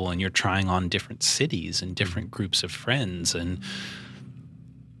high school and you're trying on different cities and different groups of friends, and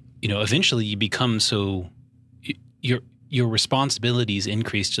eventually you become so your responsibilities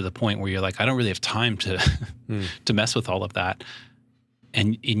increase to the point where you're like, I don't really have time to to mess with all of that.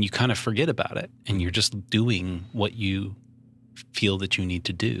 And you kind of forget about it, and you're just doing what you feel that you need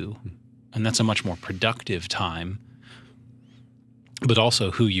to do. And that's a much more productive time, but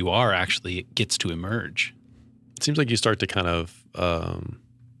also who you are actually gets to emerge. It seems like you start to kind of,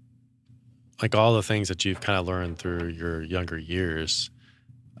 like all the things that you've kind of learned through your younger years,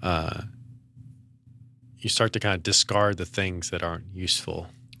 you start to kind of discard the things that aren't useful.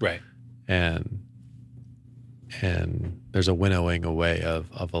 Right. And there's a winnowing away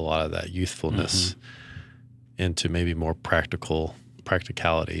of a lot of that youthfulness into maybe more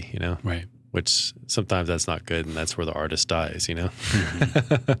practicality, Right. Which sometimes that's not good, and that's where the artist dies,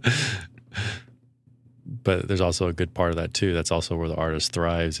 But there's also a good part of that too. That's also where the artist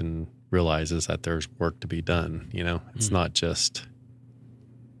thrives and realizes that there's work to be done, It's not just,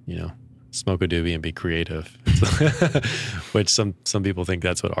 smoke a doobie and be creative, which some people think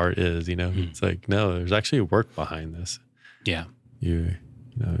that's what art is, It's like, no, there's actually work behind this. Yeah. You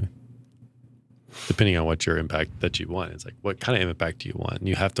depending on what your impact that you want, it's like, what kind of impact do you want? And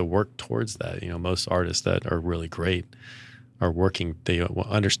you have to work towards that. Most artists that are really great are working, they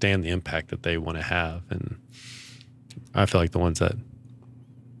understand the impact that they want to have. And I feel like the ones that,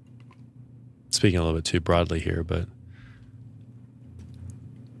 speaking a little bit too broadly here, but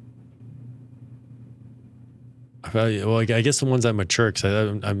I guess the ones that mature,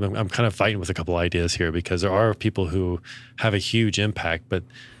 because I'm kind of fighting with a couple ideas here, because there are people who have a huge impact, but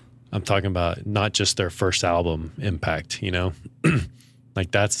I'm talking about not just their first album impact,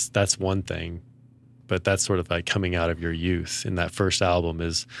 like that's one thing, but that's sort of like coming out of your youth. And that first album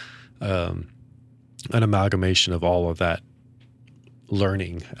is an amalgamation of all of that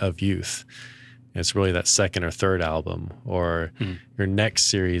learning of youth. It's really that second or third album, or your next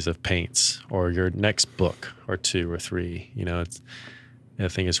series of paints, or your next book or two or three. I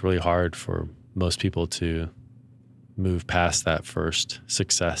think it's really hard for most people to move past that first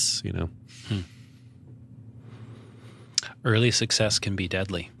success. Early success can be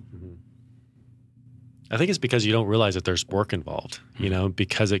deadly. I think it's because you don't realize that there's work involved.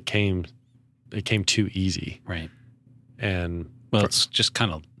 Because it came too easy. Right. And it's just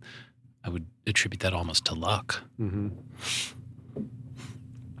kind of, I would attribute that almost to luck.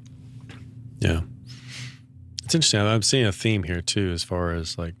 Yeah. It's interesting. I'm seeing a theme here too, as far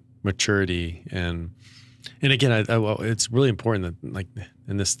as like maturity. And again, it's really important that, like,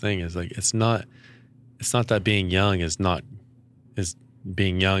 in this thing is like, it's not that being young is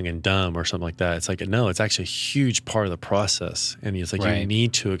being young and dumb or something like that. It's like, no, it's actually a huge part of the process. And it's like, you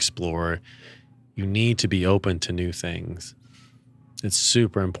need to explore, you need to be open to new things. It's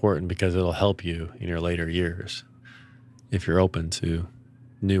super important because it'll help you in your later years if you're open to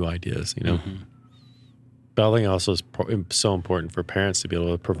new ideas, But I think also it's so important for parents to be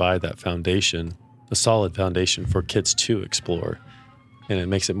able to provide that foundation, a solid foundation for kids to explore. And it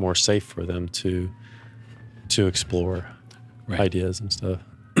makes it more safe for them to explore ideas and stuff.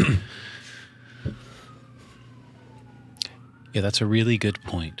 Yeah, that's a really good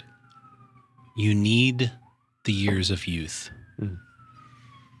point. You need the years of youth.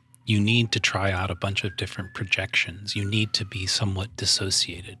 You need to try out a bunch of different projections. You need to be somewhat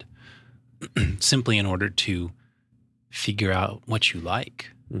dissociated simply in order to figure out what you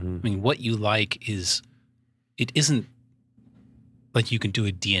like. I mean, what you like it isn't like you can do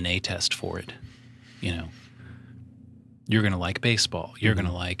a DNA test for it. You're going to like baseball. You're going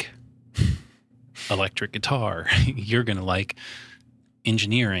to like electric guitar. You're going to like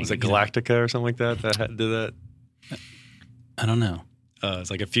engineering. Was it Galactica or something like that did that? I don't know.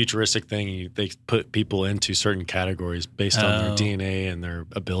 It's like a futuristic thing. They put people into certain categories based on their DNA and their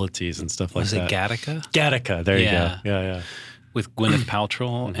abilities and stuff like that. Was it Gattaca? Gattaca. There you go. Yeah. With Gwyneth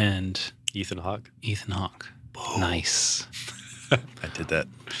Paltrow and Ethan Hawke. Ethan Hawke. Nice. I did that.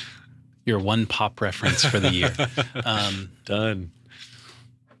 Your one pop reference for the year. Done.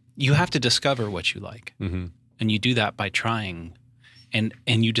 You have to discover what you like. Mm-hmm. And you do that by trying. And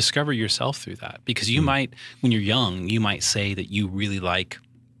you discover yourself through that. Because you might, when you're young, you might say that you really like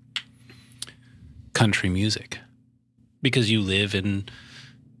country music. Because you live in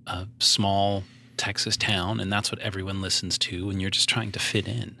a small Texas town and that's what everyone listens to and you're just trying to fit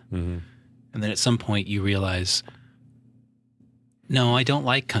in. Mm-hmm. And then at some point you realize, no, I don't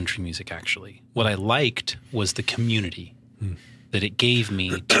like country music actually. What I liked was the community that it gave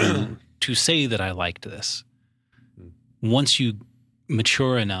me to say that I liked this. Once you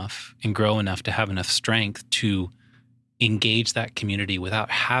mature enough and grow enough to have enough strength to engage that community without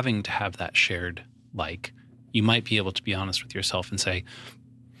having to have that shared like, you might be able to be honest with yourself and say,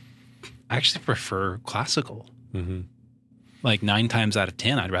 I actually prefer classical. Mm-hmm. Like 9 times out of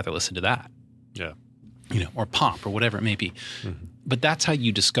 10, I'd rather listen to that. Yeah. Or pop or whatever it may be. Mm-hmm. But that's how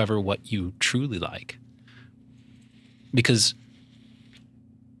you discover what you truly like. Because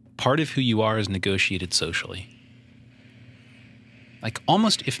part of who you are is negotiated socially. Like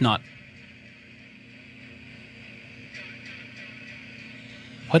almost, if not.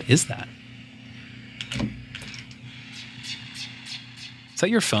 What is that? Is that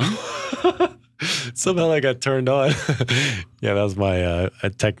your phone? Somehow that got turned on. Yeah, that was my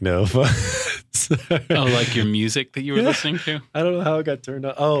techno. Oh, like your music that you were listening to? I don't know how it got turned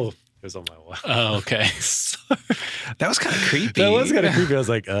on. Oh, it was on my wall. Oh, okay. That was kind of creepy. That was kind of creepy. I was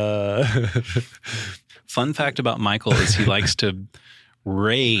like, Fun fact about Michael is he likes to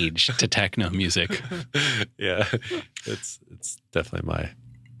rage to techno music. Yeah, it's definitely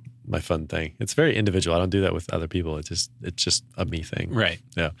my fun thing. It's very individual. I don't do that with other people. It's just a me thing. Right.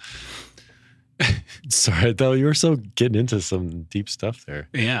 Yeah. Sorry, though, you were so getting into some deep stuff there.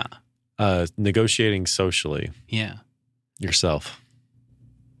 Yeah. Negotiating socially. Yeah. Yourself.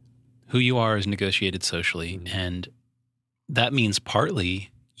 Who you are is negotiated socially. Mm-hmm. And that means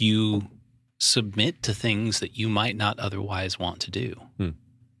partly you submit to things that you might not otherwise want to do.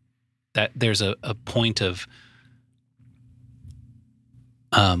 That there's a point of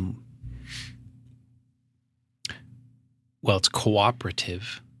well, it's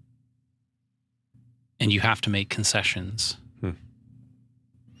cooperative. And you have to make concessions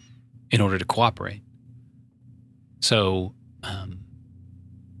in order to cooperate. So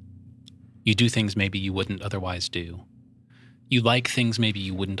you do things maybe you wouldn't otherwise do. You like things maybe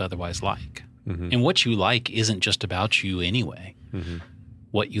you wouldn't otherwise like. Mm-hmm. And what you like isn't just about you anyway. Mm-hmm.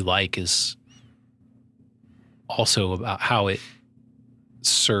 What you like is also about how it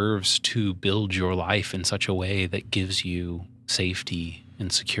serves to build your life in such a way that gives you safety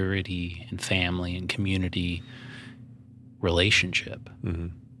and security and family and community relationship.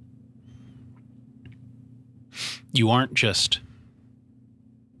 Mm-hmm. You aren't just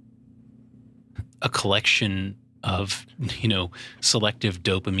a collection of, selective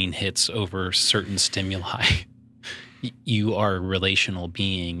dopamine hits over certain stimuli. You are a relational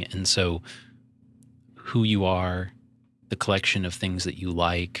being. And so who you are, the collection of things that you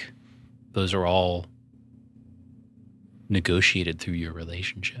like, those are all negotiated through your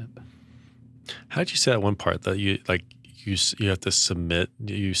relationship. How did you say that one part that you have to submit?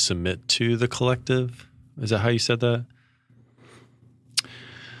 You submit to the collective? Is that how you said that?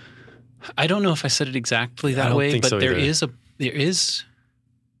 I don't know if I said it exactly that way, but there is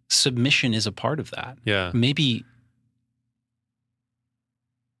submission is a part of that. Yeah. Maybe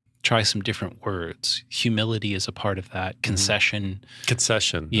try some different words. Humility is a part of that. Concession.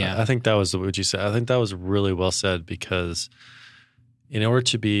 Concession. Yeah. I think that was what you said. I think that was really well said, because in order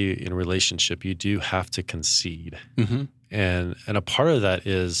to be in a relationship, you do have to concede. Mm-hmm. And a part of that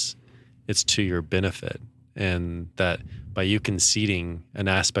is it's to your benefit. And that by you conceding an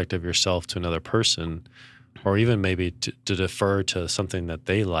aspect of yourself to another person, or even maybe to defer to something that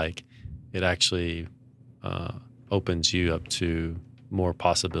they like, it actually opens you up to more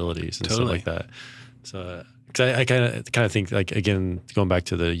possibilities and stuff like that. So, because I kind of think, like, again, going back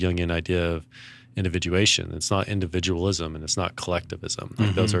to the Jungian idea of individuation, it's not individualism and it's not collectivism.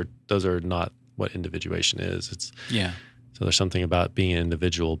 Like, those are not what individuation is. It's so there's something about being an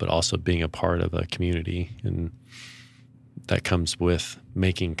individual, but also being a part of a community, and that comes with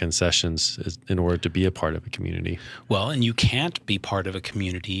making concessions in order to be a part of a community. Well, and you can't be part of a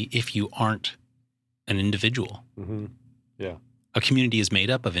community if you aren't an individual. Mm-hmm. Yeah. A community is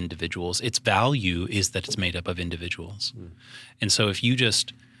made up of individuals. Its value is that it's made up of individuals. Mm. And so if you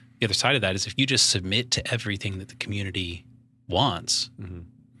just, the other side of that is if you just submit to everything that the community wants,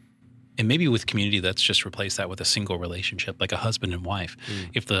 And maybe with community, let's just replace that with a single relationship, like a husband and wife.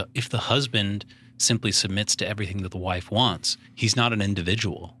 If the husband simply submits to everything that the wife wants, he's not an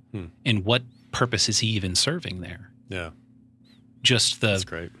individual. And what purpose is he even serving there? Yeah. That's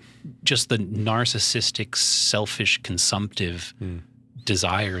great. Just the narcissistic, selfish, consumptive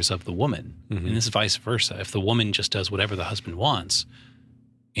desires of the woman. And this is vice versa. If the woman just does whatever the husband wants,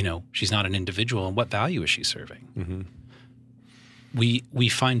 she's not an individual. And what value is she serving? We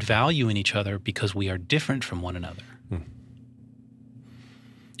find value in each other because we are different from one another.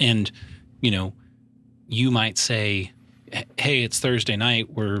 And, you might say, hey, it's Thursday night.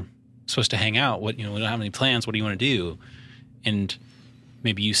 We're supposed to hang out. We don't have any plans. What do you want to do? And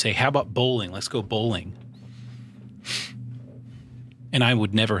maybe you say, how about bowling? Let's go bowling. And I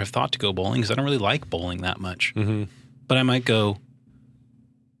would never have thought to go bowling because I don't really like bowling that much. But I might go,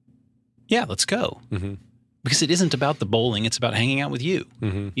 yeah, let's go. Because it isn't about the bowling. It's about hanging out with you,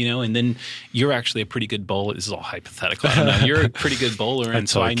 and then you're actually a pretty good bowler. This is all hypothetical. I don't know. You're a pretty good bowler. And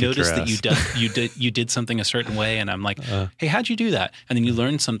so I noticed that you did something a certain way. And I'm like, hey, how'd you do that? And then you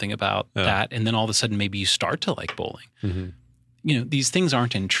learn something about that. And then all of a sudden, maybe you start to like bowling. These things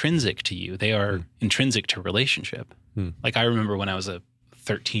aren't intrinsic to you. They are intrinsic to relationship. Like I remember when I was a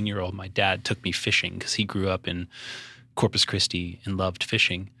 13-year-old, my dad took me fishing because he grew up in Corpus Christi and loved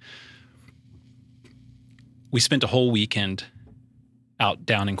fishing. We spent a whole weekend out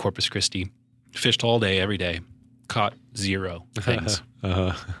down in Corpus Christi, fished all day, every day, caught 0 things.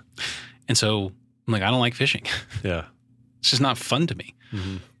 And so I'm like, I don't like fishing. Yeah. It's just not fun to me.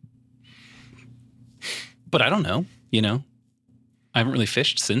 But I don't know, I haven't really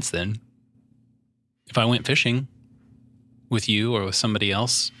fished since then. If I went fishing with you or with somebody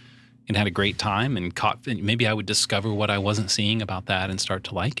else and had a great time and caught, maybe I would discover what I wasn't seeing about that and start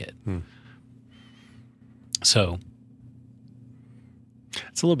to like it. So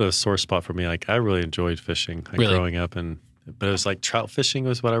it's a little bit of a sore spot for me. Like I really enjoyed fishing growing up, but it was like trout fishing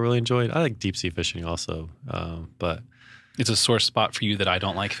was what I really enjoyed. I like deep sea fishing also, but it's a sore spot for you that I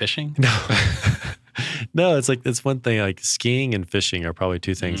don't like fishing. No, it's one thing. Like skiing and fishing are probably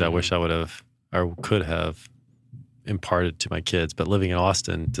two things I wish I would have or could have imparted to my kids. But living in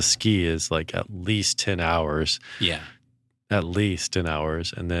Austin, to ski is like at least 10 hours. Yeah, at least 10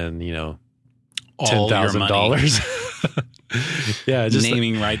 hours, and then $10,000. Yeah, just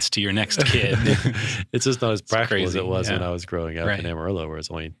naming rights to your next kid. It's just not as practical as it was when I was growing up in Amarillo, where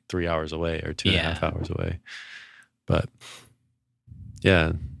it's only 3 hours away or 2.5 hours away. But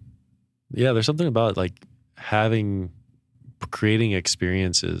yeah, there's something about like creating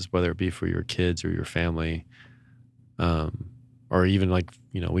experiences, whether it be for your kids or your family, or even like,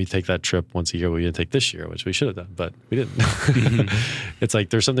 we take that trip once a year. We didn't take this year, which we should have done, but we didn't. It's like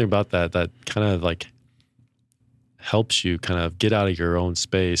there's something about that kind of like helps you kind of get out of your own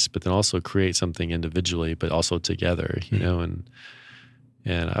space, but then also create something individually, but also together, and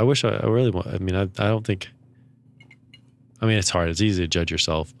I wish I really want, I don't think, it's hard. It's easy to judge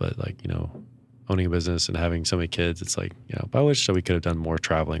yourself, but like, owning a business and having so many kids, it's like, I wish that we could have done more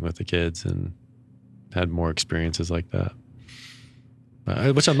traveling with the kids and had more experiences like that.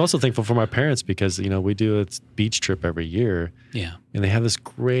 Which I'm also thankful for my parents because, we do a beach trip every year. Yeah. And they have this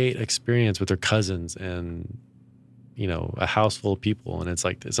great experience with their cousins and, a house full of people. And it's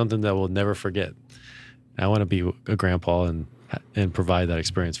like, it's something that we'll never forget. I want to be a grandpa and provide that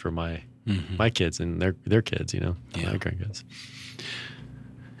experience for my kids and their kids, my grandkids.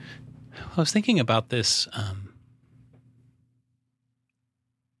 I was thinking about this,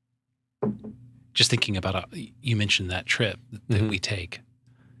 just thinking about, you mentioned that trip that we take,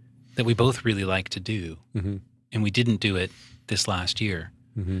 that we both really like to do, and we didn't do it this last year.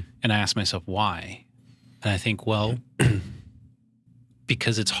 And I asked myself why, and I think, well,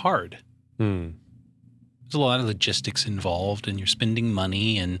 because it's hard. There's a lot of logistics involved, and you're spending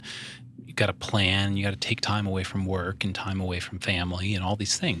money, and you got to plan. You got to take time away from work and time away from family, and all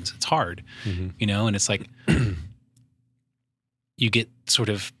these things. It's hard, and it's like you get sort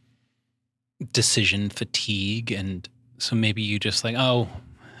of decision fatigue, and so maybe you just like, oh,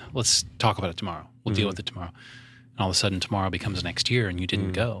 let's talk about it tomorrow. We'll deal with it tomorrow. And all of a sudden tomorrow becomes next year and you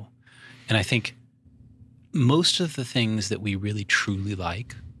didn't go. And I think most of the things that we really truly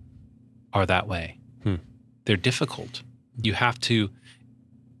like are that way. They're difficult. You have to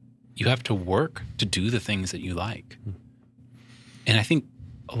work to do the things that you like. And I think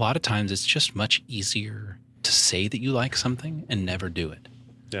a lot of times it's just much easier to say that you like something and never do it.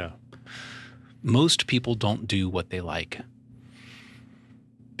 Yeah. Most people don't do what they like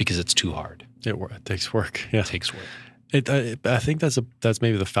because it's too hard. It takes work. Yeah. It takes work. I think that's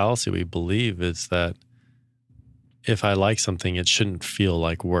maybe the fallacy we believe is that if I like something, it shouldn't feel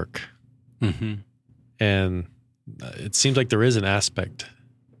like work. Mm-hmm. And it seems like there is an aspect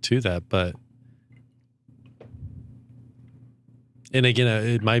to that, but and again,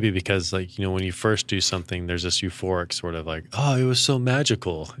 it might be because like, you know, when you first do something, there's this euphoric sort of like, oh, it was so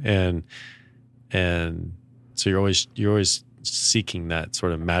magical. And so you're always seeking that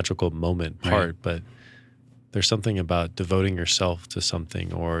sort of magical moment part, right. But there's something about devoting yourself to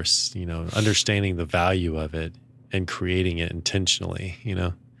something or, you know, understanding the value of it and creating it intentionally, you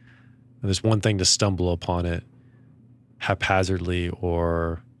know. And there's one thing to stumble upon it haphazardly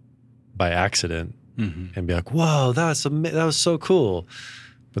or by accident and be like, whoa, that was so cool.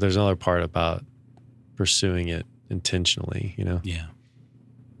 But there's another part about pursuing it intentionally, you know? Yeah.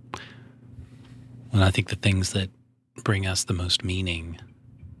 And I think the things that bring us the most meaning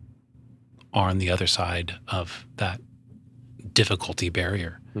are on the other side of that difficulty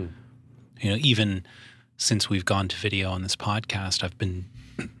barrier. You know, even since we've gone to video on this podcast, I've been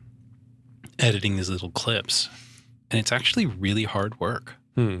editing these little clips, and it's actually really hard work.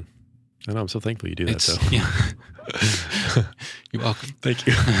 I know, I'm so thankful you do that. So. Yeah. You're welcome. Thank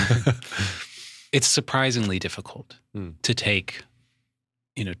you. It's surprisingly difficult to take,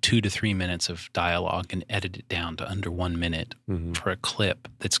 you know, 2 to 3 minutes of dialogue and edit it down to under 1 minute for a clip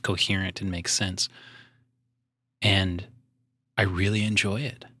that's coherent and makes sense. And I really enjoy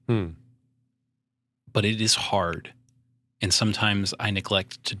it. But it is hard. And sometimes I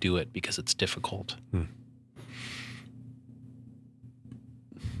neglect to do it because it's difficult.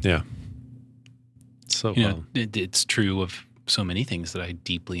 Yeah. So, you know, it's true of so many things that I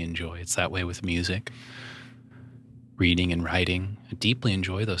deeply enjoy. It's that way with music, reading and writing. I deeply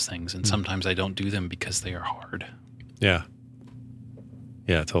enjoy those things. And sometimes I don't do them because they are hard. Yeah.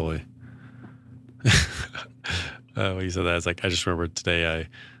 Yeah, totally. When you said that, it's like, I just remember today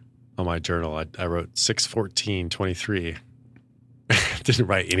on my journal, I wrote 6/14/23. Didn't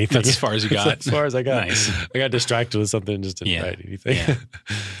write anything. That's as far as you got. As far as I got. Nice. I got distracted with something and just didn't write anything. Yeah.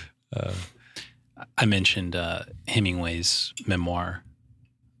 I mentioned Hemingway's memoir.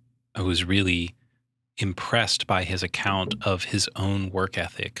 I was really impressed by his account of his own work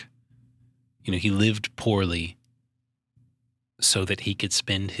ethic. You know, he lived poorly so that he could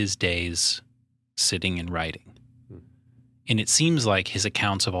spend his days sitting and writing. And it seems like his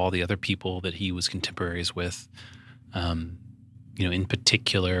accounts of all the other people that he was contemporaries with, you know, in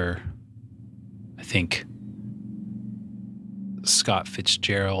particular, I think Scott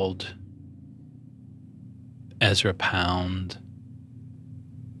Fitzgerald, Ezra Pound.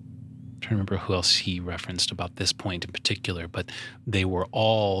 I'm trying to remember who else he referenced about this point in particular, but they were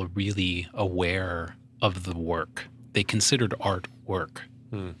all really aware of the work. They considered art work,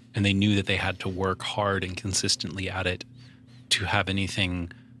 and they knew that they had to work hard and consistently at it to have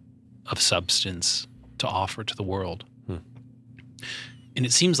anything of substance to offer to the world. And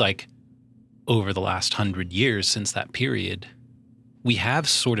it seems like over the last 100 years since that period, we have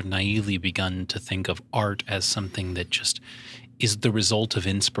sort of naively begun to think of art as something that just is the result of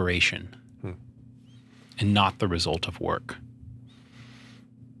inspiration and not the result of work.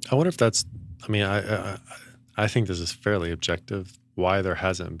 I wonder if that's, I mean, I think this is fairly objective, why there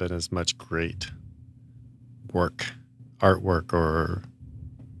hasn't been as much great work, artwork or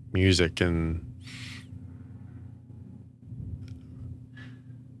music and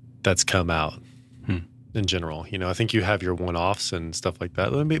that's come out in general. You know, I think you have your one-offs and stuff like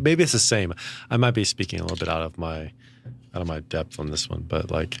that. Maybe it's the same. I might be speaking a little bit out of my depth on this one,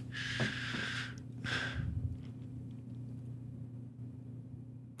 but like,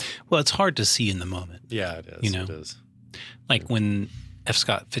 well, it's hard to see in the moment. Yeah, it is. You know, it is. Like when F.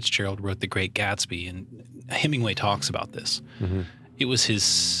 Scott Fitzgerald wrote The Great Gatsby, and Hemingway talks about this. It was his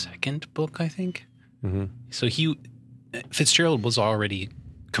second book, I think. So Fitzgerald was already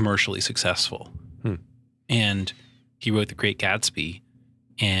commercially successful. And he wrote The Great Gatsby,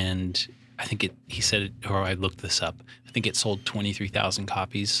 and I think he said, or I looked this up, I think it sold 23,000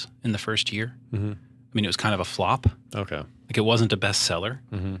 copies in the first year. I mean, it was kind of a flop. Okay. Like it wasn't a bestseller,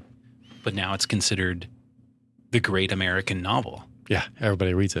 but now it's considered the great American novel. Yeah,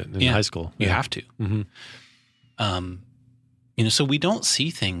 everybody reads it in high school. You have to. You know, so we don't see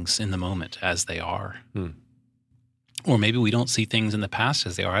things in the moment as they are. Or maybe we don't see things in the past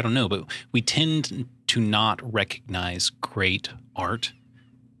as they are. I don't know. But we tend to not recognize great art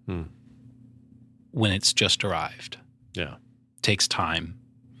when it's just arrived. Yeah. It takes time.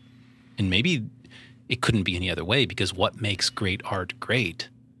 And maybe it couldn't be any other way, because what makes great art great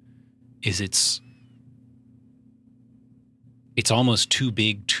is it's almost too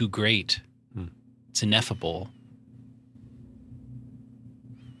big, too great. It's ineffable.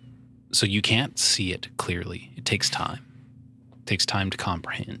 So you can't see it clearly. It takes time. It takes time to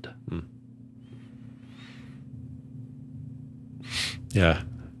comprehend. Yeah.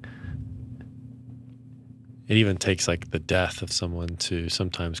 It even takes like the death of someone to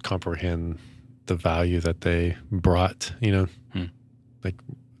sometimes comprehend the value that they brought, like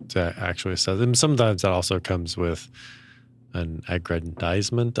to actually assess. And sometimes that also comes with an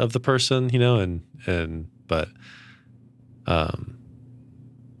aggrandizement of the person, but I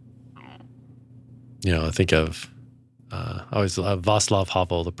think of I always Václav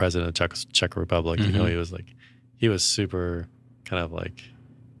Havel, the president of Czech Republic. Mm-hmm. He was super kind of like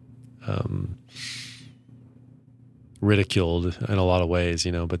ridiculed in a lot of ways,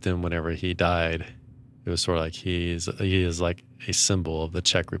 but then whenever he died, it was sort of like he is like a symbol of the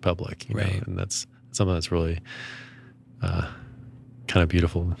Czech Republic, right? And that's something that's really kind of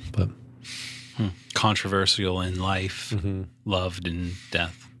beautiful, but controversial in life, mm-hmm. loved in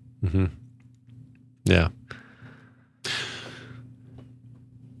death. Mm-hmm. Yeah.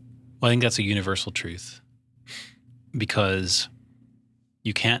 Well, I think that's a universal truth, because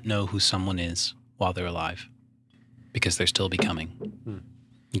you can't know who someone is while they're alive, because they're still becoming.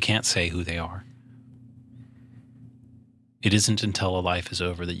 You can't say who they are. It isn't until a life is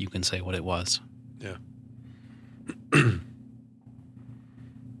over that you can say what it was. Yeah.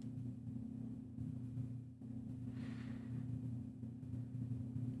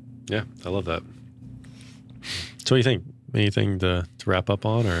 Yeah, I love that. So what do you think? Anything to wrap up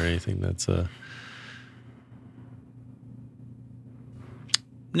on, or anything that's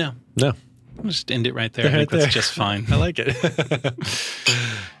No. No. I'll just end it right there. I think that's just fine. I like it.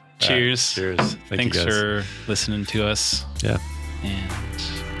 Cheers. Cheers. Thanks you guys for listening to us. Yeah. And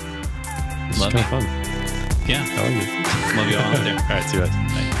it's love kind you. of fun. Yeah. I like it. Love you all out there. All right, see you guys.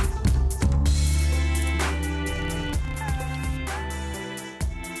 Bye.